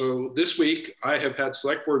member. So this week I have had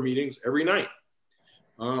select board meetings every night.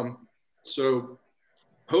 So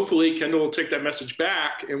hopefully Kendall will take that message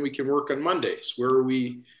back and we can work on Mondays, where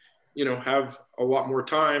we, you know, have a lot more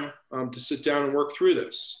time to sit down and work through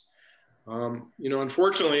this. You know,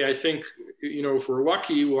 unfortunately, I think, you know, if we're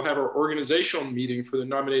lucky, we'll have our organizational meeting for the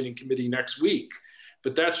nominating committee next week.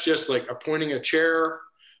 But that's just like appointing a chair,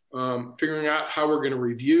 figuring out how we're going to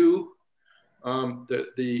review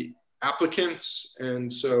the applicants.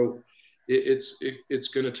 And so it's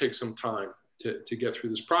going to take some time to get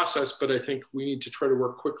through this process. But I think we need to try to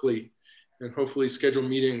work quickly and hopefully schedule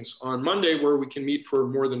meetings on Monday where we can meet for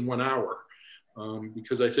more than 1 hour.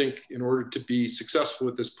 Because I think in order to be successful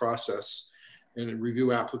with this process and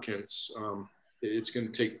review applicants, it's going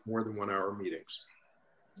to take more than 1 hour meetings.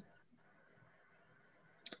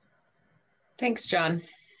 Thanks, John.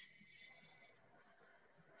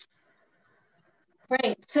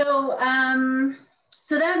 Right. So,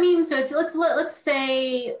 so that means, so if let's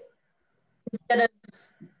say instead of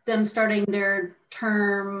them starting their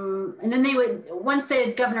term, and then they would, once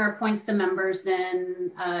the governor appoints the members,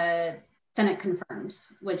 then Senate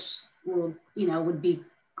confirms, which will, you know, would be,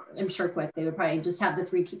 I'm sure, quick. They would probably just have the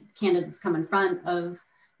 3 candidates come in front of,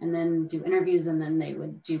 and then do interviews, and then they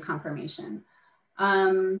would do confirmation.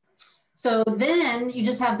 So then you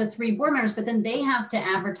just have the 3 board members, but then they have to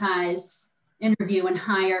advertise, interview, and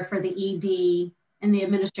hire for the ED and the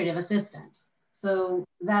administrative assistant. So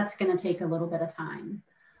that's going to take a little bit of time.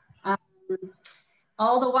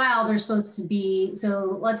 All the while they're supposed to be,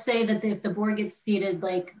 so let's say that if the board gets seated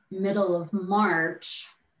like middle of March,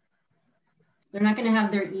 they're not going to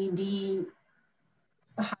have their ED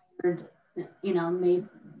hired, you know,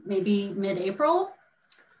 maybe mid-April.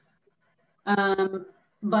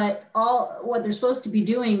 But what they're supposed to be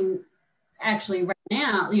doing actually right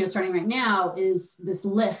now, you know, starting right now, is this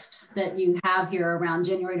list that you have here around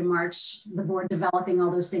January to March, the board developing all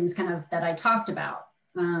those things kind of that I talked about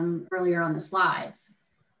earlier on the slides.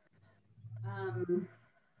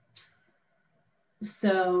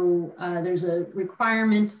 So there's a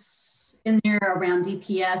requirements in there around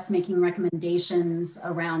DPS, making recommendations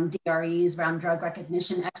around DREs, around drug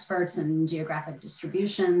recognition experts and geographic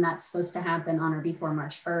distribution. That's supposed to happen on or before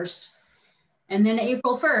March 1st. And then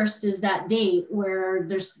April 1st is that date where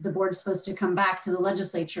the board's supposed to come back to the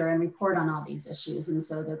legislature and report on all these issues. And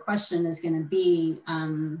so the question is going to be,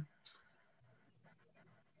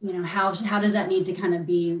 you know, how does that need to kind of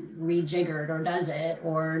be rejiggered, or does it,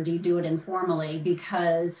 or do you do it informally?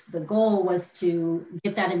 Because the goal was to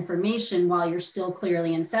get that information while you're still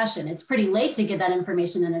clearly in session. It's pretty late to get that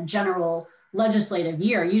information in a general legislative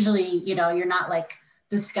year. Usually, you know, you're not like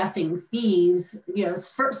discussing fees, you know,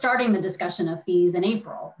 starting the discussion of fees in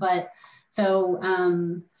April. But so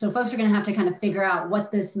folks are going to have to kind of figure out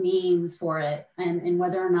what this means for it, and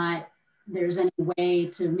whether or not there's any way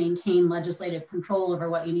to maintain legislative control over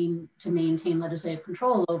what you need to maintain legislative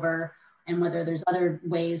control over, and whether there's other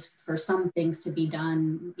ways for some things to be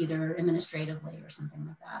done either administratively or something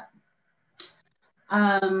like that.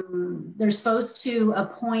 They're supposed to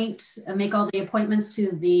make all the appointments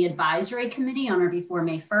to the advisory committee on or before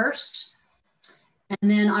May 1st. And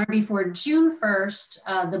then on or before June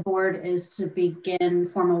 1st, the board is to begin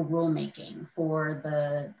formal rulemaking for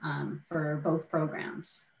both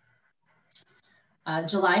programs.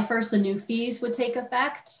 July 1st, the new fees would take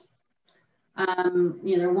effect.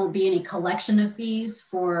 There won't be any collection of fees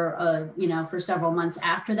for several months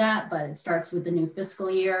after that, but it starts with the new fiscal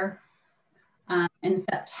year. In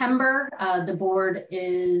September, the board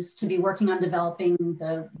is to be working on developing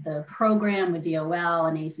the program with DOL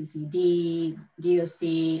and ACCD,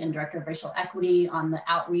 DOC, and Director of Racial Equity on the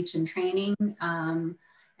outreach and training and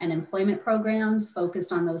employment programs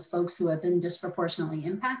focused on those folks who have been disproportionately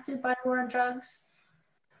impacted by the war on drugs.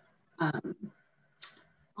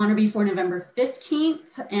 On or before November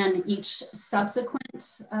 15th and each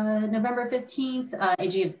subsequent November 15th,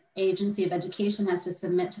 Agency of Education has to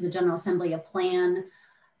submit to the General Assembly a plan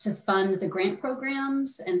to fund the grant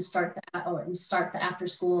programs and start the after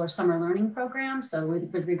school or summer learning program. So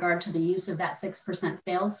with regard to the use of that 6%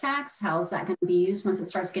 sales tax, how is that going to be used once it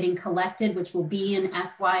starts getting collected, which will be in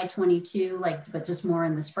FY22, but just more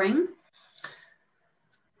in the spring.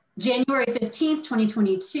 January 15th,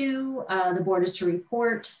 2022, the board is to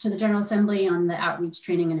report to the General Assembly on the outreach,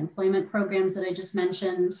 training, and employment programs that I just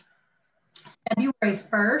mentioned. February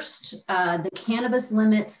 1st, the cannabis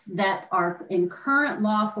limits that are in current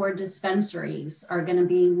law for dispensaries are going to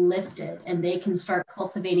be lifted, and they can start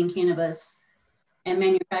cultivating cannabis and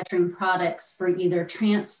manufacturing products for either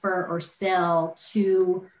transfer or sale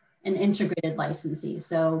to an integrated licensee.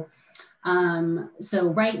 So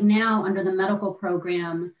right now, under the medical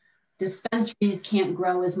program, dispensaries can't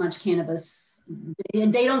grow as much cannabis.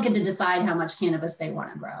 They don't get to decide how much cannabis they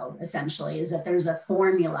want to grow, essentially, is that there's a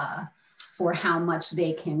formula for how much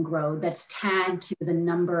they can grow that's tagged to the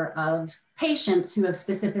number of patients who have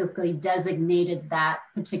specifically designated that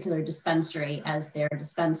particular dispensary as their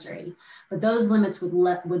dispensary. But those limits would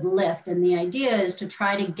lift. And the idea is to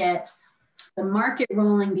try to get the market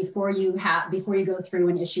rolling before you go through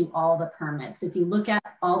and issue all the permits. If you look at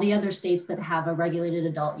all the other states that have a regulated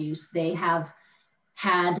adult use, they have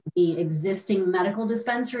had the existing medical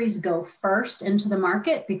dispensaries go first into the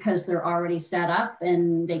market because they're already set up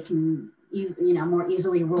and they can more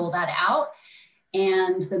easily roll that out.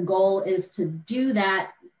 And the goal is to do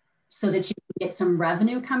that so that you can get some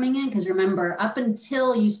revenue coming in. Because remember, up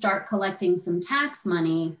until you start collecting some tax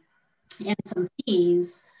money and some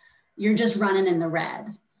fees, you're just running in the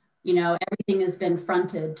red. Everything has been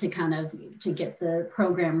fronted to get the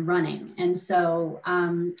program running. And so,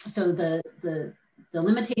 the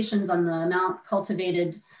limitations on the amount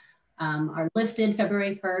cultivated are lifted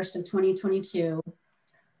February 1st of 2022.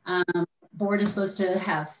 Board is supposed to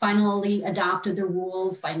have finally adopted the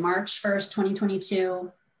rules by March 1st,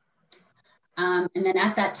 2022. And then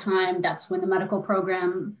at that time, that's when the medical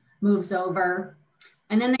program moves over.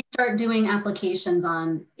 And then they start doing applications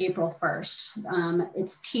on April 1st.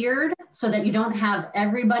 It's tiered so that you don't have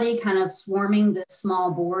everybody kind of swarming this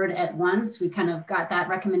small board at once. We kind of got that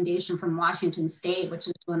recommendation from Washington State, which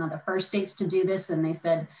is one of the first states to do this. And they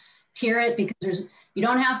said, tier it because you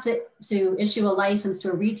don't have to issue a license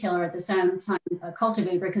to a retailer at the same time a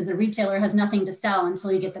cultivator, because the retailer has nothing to sell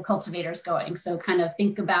until you get the cultivators going. So kind of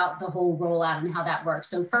think about the whole rollout and how that works.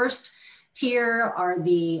 So first tier are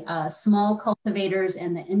the small cultivators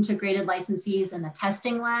and the integrated licensees and the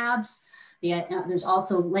testing labs. There's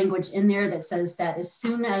also language in there that says that as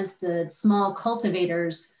soon as the small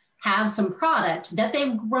cultivators have some product that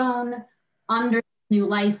they've grown under new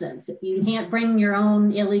license, you can't bring your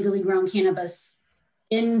own illegally grown cannabis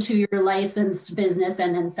into your licensed business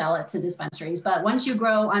and then sell it to dispensaries. But once you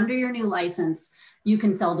grow under your new license, you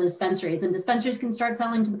can sell to dispensaries, and dispensaries can start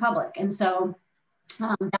selling to the public. And so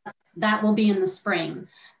that will be in the spring.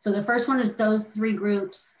 So the first one is those three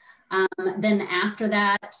groups. Then after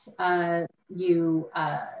that, you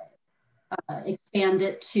expand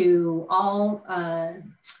it to all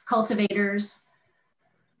cultivators.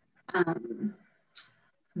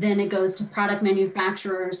 Then it goes to product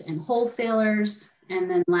manufacturers and wholesalers. And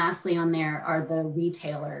then lastly on there are the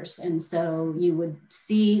retailers. And so you would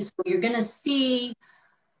see, so you're gonna see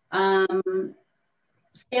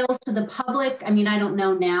sales to the public. I mean, I don't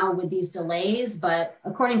know now with these delays, but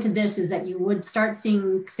according to this is that you would start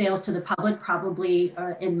seeing sales to the public probably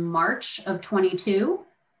in March of 22.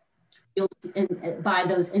 you'll buy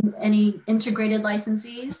those any integrated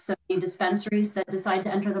licensees, so any dispensaries that decide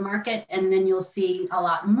to enter the market, and then you'll see a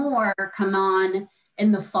lot more come on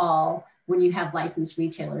in the fall when you have licensed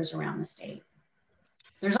retailers around the state.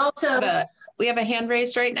 There's also we have a hand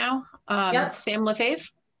raised right now. Yep. Sam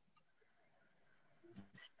Lefebvre.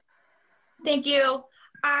 Thank you.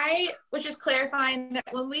 I was just clarifying that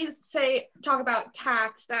when we talk about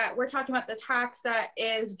tax, that we're talking about the tax that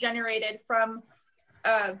is generated from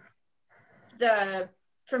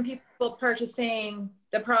people purchasing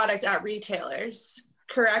the product at retailers,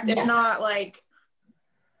 correct? Yes. It's not like,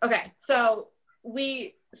 okay, so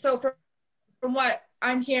from what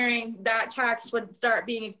I'm hearing, that tax would start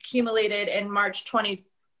being accumulated in March 22?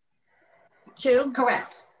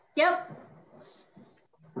 Correct. Yep.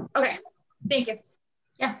 Okay, thank you.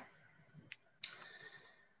 Yeah.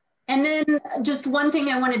 And then just one thing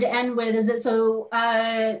I wanted to end with is that, so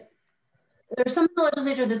there's some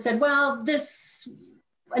legislator that said, well, this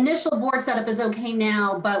initial board setup is okay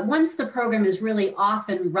now, but once the program is really off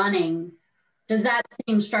and running, does that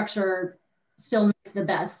same structure still make the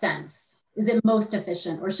best sense? Is it most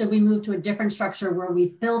efficient, or should we move to a different structure where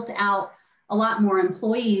we've built out a lot more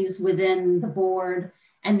employees within the board,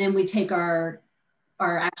 and then we take our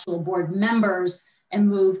actual board members and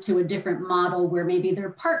move to a different model where maybe they're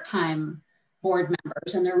part-time board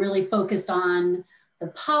members and they're really focused on the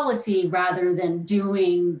policy rather than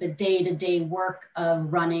doing the day-to-day work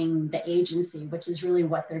of running the agency, which is really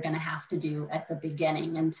what they're going to have to do at the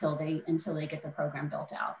beginning until they get the program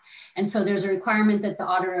built out. And so there's a requirement that the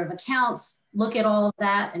Auditor of Accounts look at all of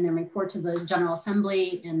that and then report to the General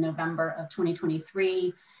Assembly in November of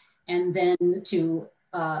 2023. And then to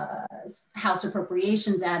House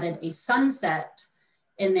Appropriations added a sunset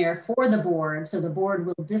in there for the board. So the board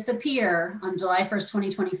will disappear on July 1st,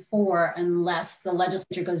 2024, unless the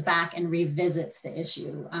legislature goes back and revisits the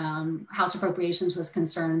issue. House Appropriations was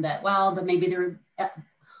concerned that, well, that maybe the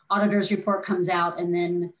auditor's report comes out and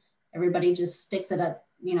then everybody just sticks it up,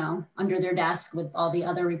 under their desk with all the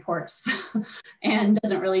other reports and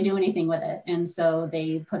doesn't really do anything with it. And so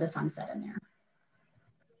they put a sunset in there.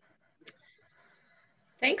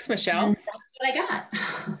 Thanks, Michelle. And that's what I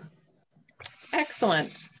got.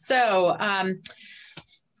 Excellent. So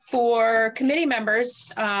for committee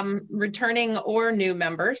members, returning or new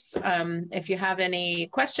members, if you have any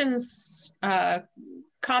questions,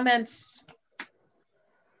 comments,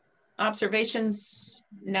 observations,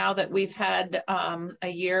 now that we've had a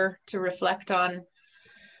year to reflect on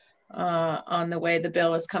the way the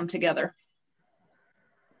bill has come together.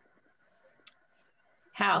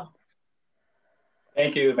 Hal.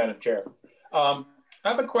 Thank you, Madam Chair. I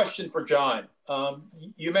have a question for John.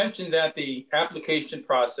 You mentioned that the application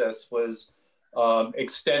process was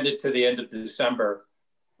extended to the end of December,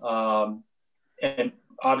 and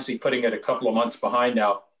obviously putting it a couple of months behind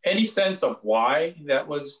now. Any sense of why that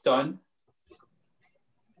was done?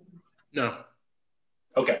 No.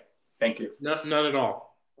 Okay, thank you. Not at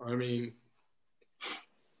all. I mean,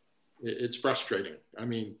 it's frustrating. I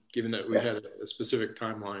mean, given that we had a specific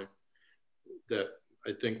timeline that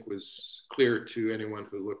I think was clear to anyone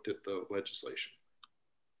who looked at the legislation.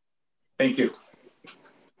 Thank you.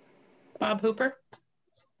 Bob Hooper.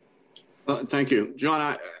 Thank you. John,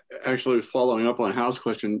 I actually following up on Hal's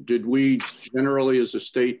question, did we generally as a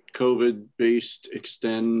state COVID-based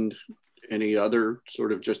extend any other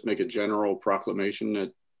sort of just make a general proclamation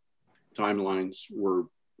that timelines were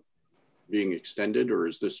being extended, or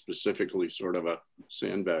is this specifically sort of a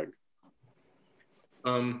sandbag?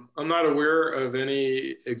 I'm not aware of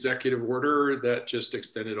any executive order that just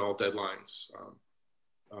extended all deadlines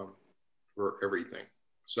for everything.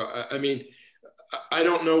 So, I mean, I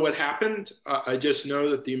don't know what happened. I just know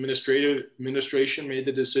that the administration made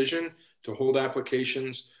the decision to hold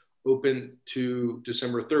applications open to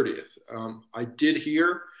December 30th. I did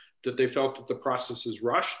hear that they felt that the process is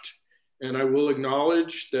rushed, and I will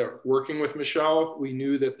acknowledge that working with Michelle, we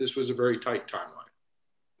knew that this was a very tight timeline.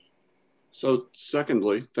 So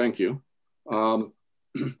secondly, thank you.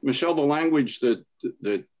 Michelle, the language that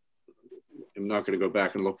I'm not going to go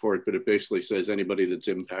back and look for it, but it basically says anybody that's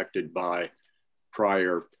impacted by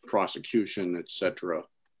prior prosecution, et cetera,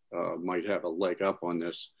 might have a leg up on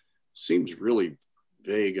this. Seems really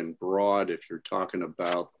vague and broad if you're talking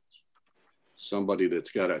about somebody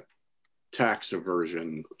that's got a tax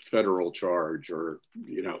aversion, federal charge, or,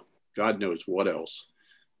 God knows what else.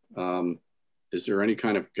 Is there any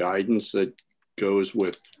kind of guidance that goes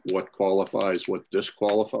with what qualifies, what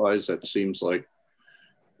disqualifies? That seems like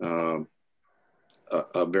a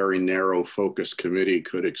very narrow focused committee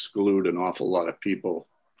could exclude an awful lot of people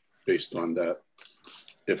based on that,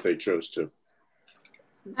 if they chose to.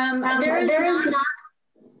 There is not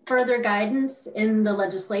further guidance in the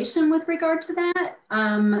legislation with regard to that.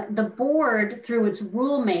 The board, through its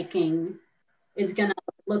rulemaking, is going to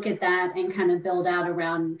look at that and kind of build out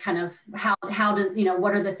around kind of how to, you know,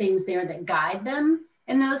 what are the things there that guide them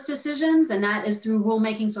in those decisions. And that is through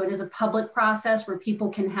rulemaking. So it is a public process where people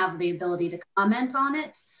can have the ability to comment on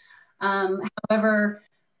it. However,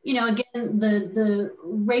 you know, again, the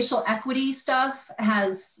racial equity stuff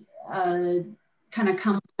has kind of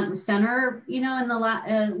come front and center, you know, in the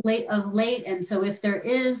late. And so if there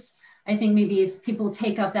is, I think maybe if people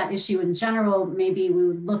take up that issue in general, maybe we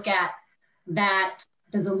would look at that.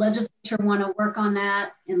 Does the legislature want to work on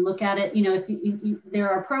that and look at it? You know, if there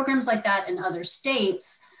are programs like that in other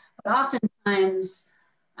states, but oftentimes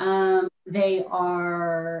they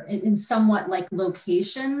are in somewhat like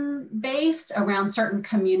location based around certain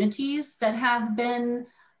communities that have been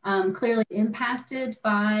clearly impacted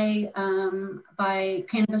by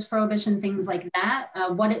cannabis prohibition, things like that.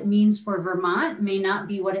 What it means for Vermont may not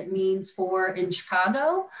be what it means for in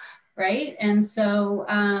Chicago, right? And so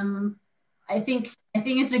I think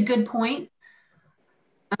it's a good point.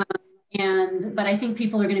 But I think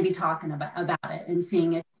people are going to be talking about it and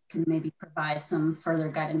seeing if it can maybe provide some further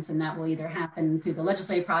guidance, and that will either happen through the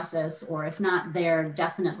legislative process, or if not there,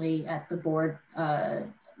 definitely at the board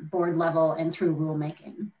level and through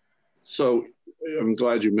rulemaking. So I'm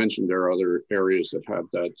glad you mentioned there are other areas that have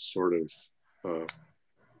that sort of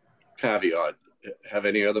caveat. Have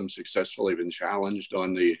any of them successfully been challenged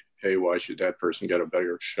on the, hey, why should that person get a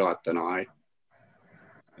better shot than I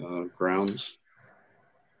grounds?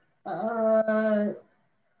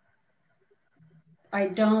 I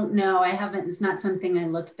don't know. I haven't, it's not something I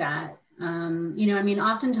looked at. You know, I mean,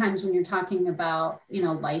 oftentimes when you're talking about, you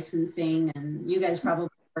know, licensing, and you guys probably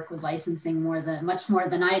work with licensing much more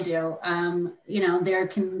than I do. You know, it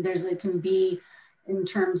can be in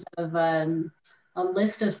terms of a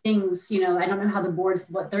list of things, you know, I don't know how the boards,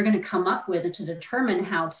 what they're going to come up with to determine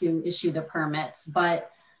how to issue the permits,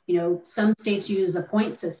 but, you know, some states use a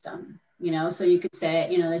point system, you know, so you could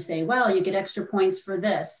say, you know, they say, well, you get extra points for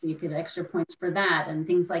this, you get extra points for that, and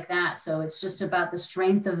things like that. So it's just about the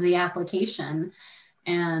strength of the application.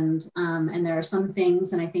 And there are some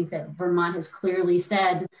things, and I think that Vermont has clearly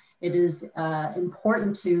said it is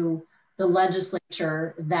important to the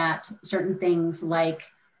legislature that certain things like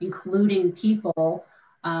including people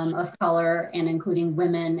of color and including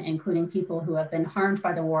women, including people who have been harmed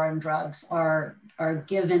by the war on drugs are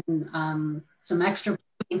given some extra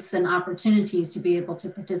points and opportunities to be able to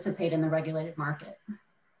participate in the regulated market.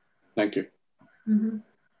 Thank you. Mm-hmm.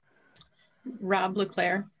 Rob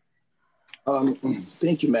LeClaire.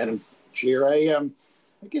 Thank you, Madam Chair. I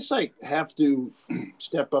guess I have to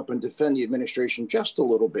step up and defend the administration just a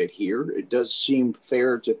little bit here. It does seem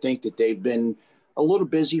fair to think that they've been a little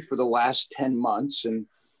busy for the last 10 months. And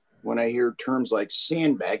when I hear terms like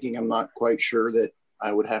sandbagging, I'm not quite sure that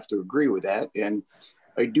I would have to agree with that. And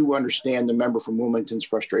I do understand the member from Wilmington's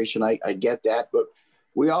frustration. I get that. But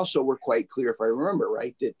we also were quite clear, if I remember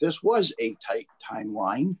right, that this was a tight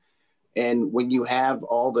timeline. And when you have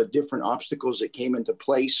all the different obstacles that came into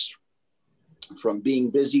place, from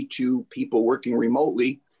being busy to people working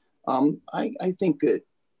remotely, I think that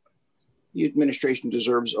the administration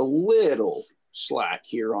deserves a little slack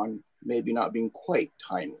here on maybe not being quite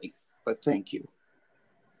timely, but thank you.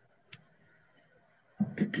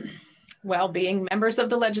 Well, being members of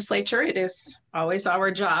the legislature, it is always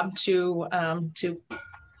our job to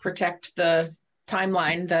protect the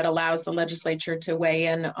timeline that allows the legislature to weigh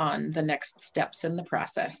in on the next steps in the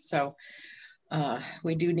process. So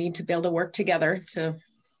we do need to be able to work together to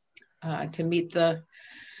meet the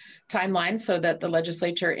timeline so that the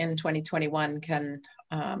legislature in 2021 can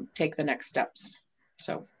take the next steps.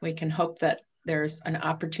 So we can hope that there's an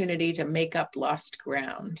opportunity to make up lost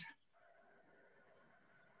ground.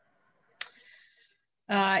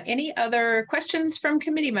 Any other questions from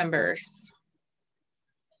committee members?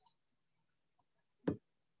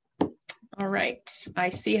 All right, I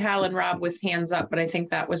see Hal and Rob with hands up, but I think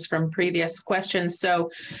that was from previous questions. So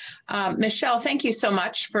Michelle, thank you so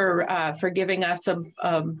much for giving us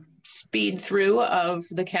a speed through of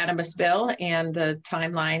the cannabis bill and the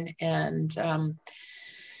timeline. And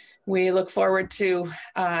we look forward to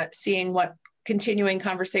seeing what continuing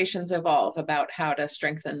conversations evolve about how to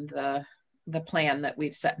strengthen the plan that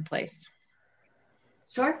we've set in place.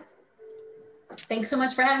 Sure. Thanks so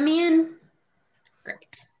much for having me in.